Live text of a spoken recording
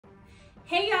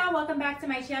Hey y'all, welcome back to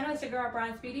my channel. It's your girl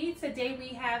Bronze Beauty. Today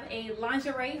we have a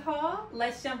lingerie haul.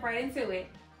 Let's jump right into it.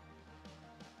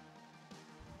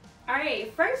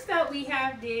 Alright, first up we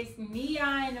have this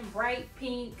neon bright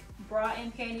pink bra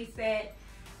and panty set.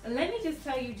 Let me just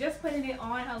tell you, just putting it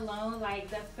on alone, like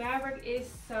the fabric is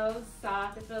so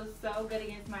soft. It feels so good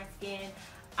against my skin.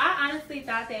 I honestly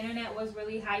thought the internet was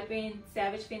really hyping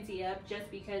Savage Fenty up just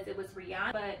because it was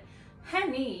Rihanna, but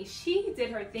honey, she did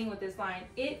her thing with this line.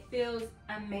 It feels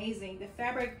amazing. The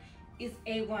fabric is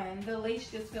A1. The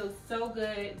lace just feels so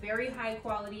good, very high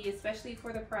quality, especially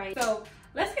for the price. So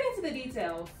let's get into the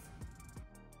details.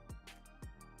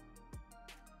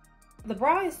 The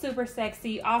bra is super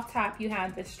sexy. Off top, you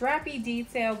have the strappy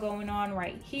detail going on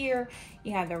right here.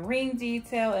 You have the ring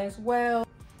detail as well.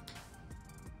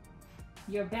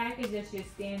 Your back is just your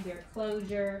standard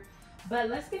closure.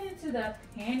 But let's get into the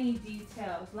panty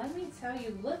details. Let me tell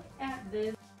you, look at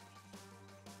this.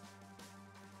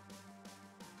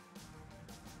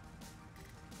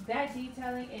 That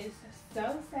detailing is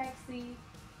so sexy.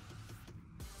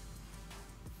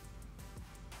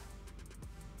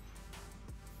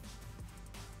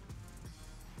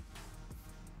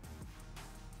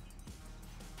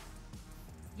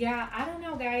 Yeah, I don't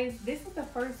know guys, this is the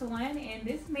first one and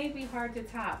this may be hard to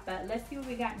top, but let's see what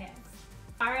we got next.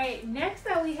 Alright, next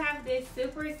up we have this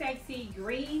super sexy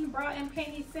green bra and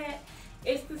panty set.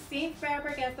 It's the same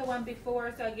fabric as the one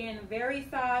before, so again, very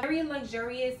soft, very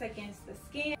luxurious against the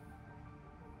skin.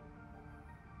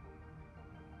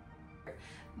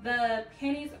 The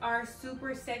panties are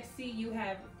super sexy. You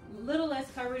have a little less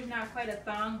coverage, not quite a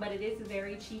thong, but it is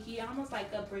very cheeky, almost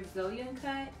like a Brazilian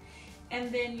cut.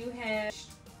 And then you have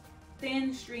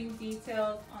thin string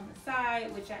details on the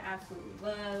side, which I absolutely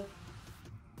love.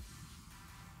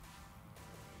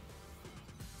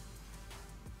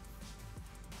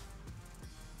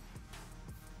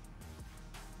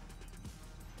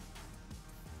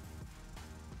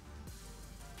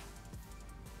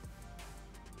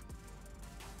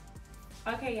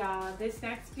 Okay y'all, this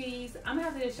next piece, I'm gonna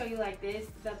have to just show you like this.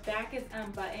 The back is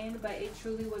unbuttoned, but it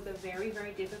truly was a very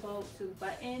difficult to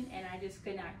button and I just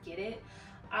could not get it.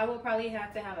 I will probably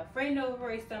have to have a friend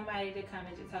over or somebody to come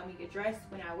and just help me get dressed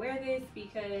when I wear this,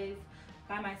 because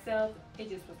by myself, it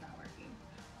just was not working.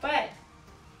 But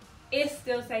it's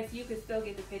still sexy, you can still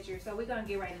get the picture. So we're gonna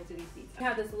get right into these details. You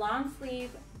have this long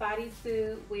sleeve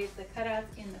bodysuit with the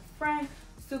cutouts in the front,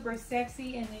 super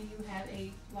sexy, and then you have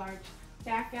a large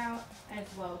back out as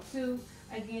well too.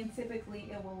 Again, typically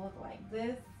it will look like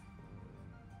this,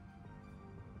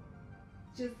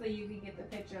 just so you can get the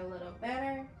picture a little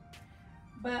better.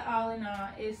 But all in all,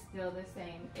 it's still the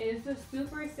same. It's a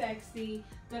super sexy.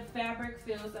 The fabric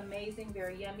feels amazing,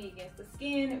 very yummy against the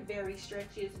skin, very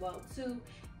stretchy as well too,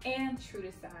 and true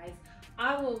to size.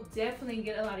 I will definitely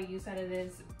get a lot of use out of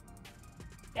this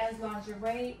as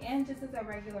lingerie and just as a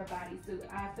regular bodysuit.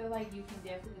 I feel like you can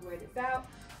definitely wear this out,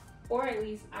 or at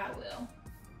least I will.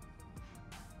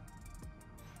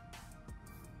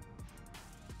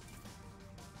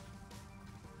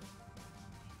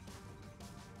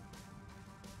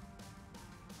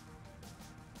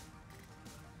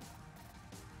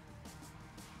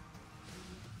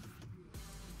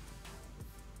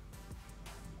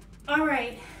 All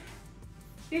right,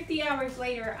 50 hours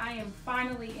later, I am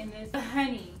finally in this.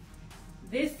 Honey,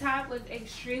 this top was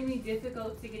extremely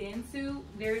difficult to get into.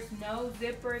 There's no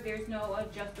zipper, there's no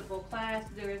adjustable clasp,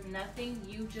 there is nothing.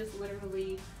 You just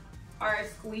literally are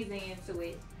squeezing into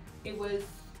it. It was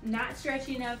not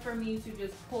stretchy enough for me to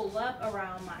just pull up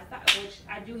around my thigh, which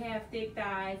I do have thick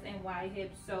thighs and wide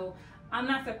hips, so I'm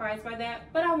not surprised by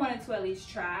that, but I wanted to at least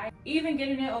try. Even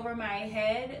getting it over my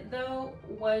head though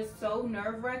was so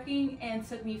nerve-wracking and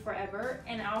took me forever,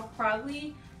 and I'll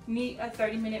probably need a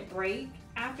 30-minute break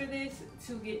after this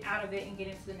to get out of it and get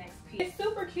into the next piece. It's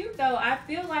super cute though. I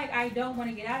feel like I don't want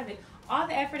to get out of it. All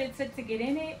the effort it took to get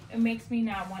in it, it makes me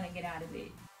not want to get out of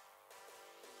it.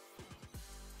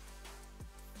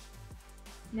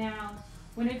 Now,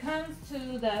 when it comes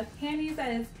to the panties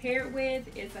that it's paired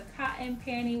with, it's a cotton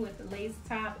panty with a lace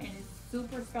top and it's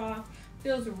super soft.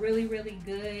 Feels really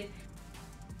good.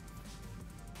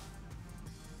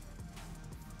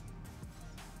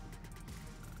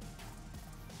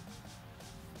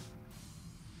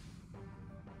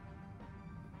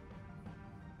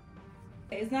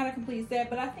 It's not a complete set,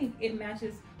 but I think it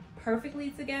matches perfectly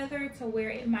together to where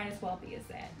it might as well be a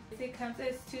set. It comes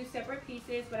as two separate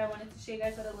pieces, but I wanted to show you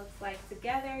guys what it looks like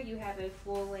together. You have a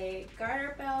full leg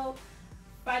garter belt,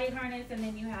 body harness, and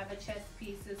then you have a chest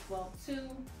piece as well too.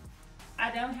 I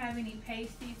don't have any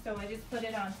pasties, so I just put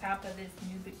it on top of this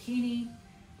new bikini,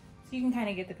 so you can kind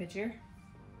of get the picture.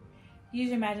 Use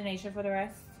your imagination for the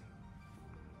rest.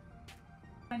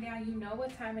 And now you know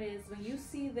what time it is. When you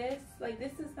see this, like,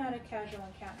 this is not a casual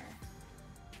encounter.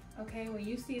 Okay, when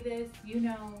you see this, you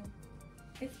know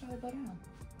it's about to go down.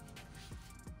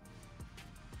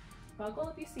 Buckle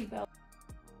up your seatbelt.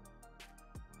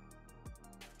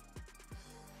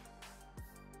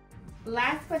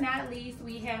 Last but not least,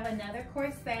 we have another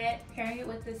corset, pairing it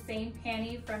with the same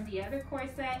panty from the other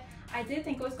corset. I did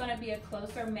think it was going to be a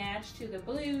closer match to the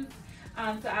blues,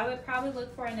 so I would probably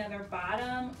look for another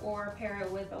bottom or pair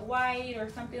it with a white or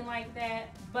something like that.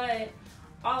 But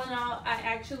all in all, I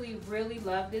actually really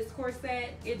love this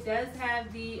corset. It does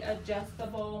have the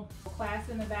adjustable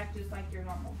clasp in the back, just like your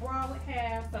normal bra would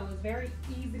have, so it's very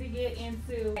easy to get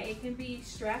into. It can be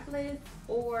strapless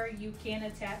or you can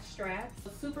attach straps.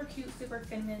 Super cute, super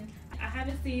feminine. I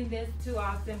haven't seen this too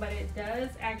often, but it does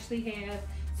actually have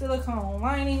silicone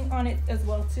lining on it as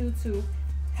well too, to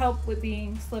help with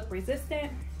being slip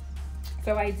resistant.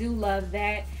 So I do love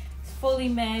that. It's fully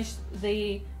meshed.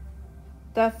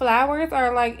 The flowers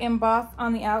are like embossed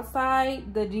on the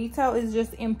outside. The detail is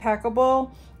just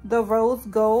impeccable. The rose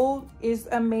gold is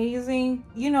amazing.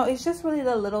 You know, it's just really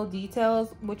the little details,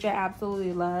 which I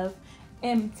absolutely love,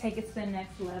 and take it to the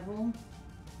next level.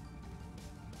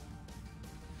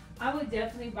 I would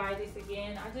definitely buy this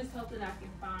again. I just hope that I can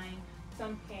find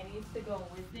some panties to go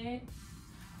with it.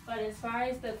 But as far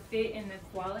as the fit and the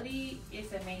quality,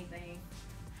 it's amazing.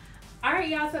 Alright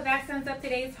y'all, so that sums up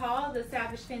today's haul, the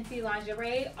Savage Fenty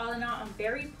lingerie. All in all, I'm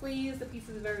very pleased. The piece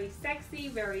is very sexy,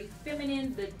 very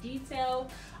feminine. The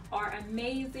details are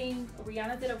amazing.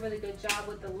 Rihanna did a really good job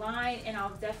with the line, and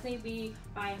I'll definitely be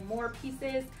buying more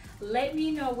pieces. Let me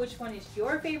know which one is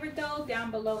your favorite though down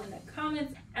below in the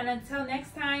comments. And until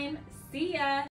next time, see ya!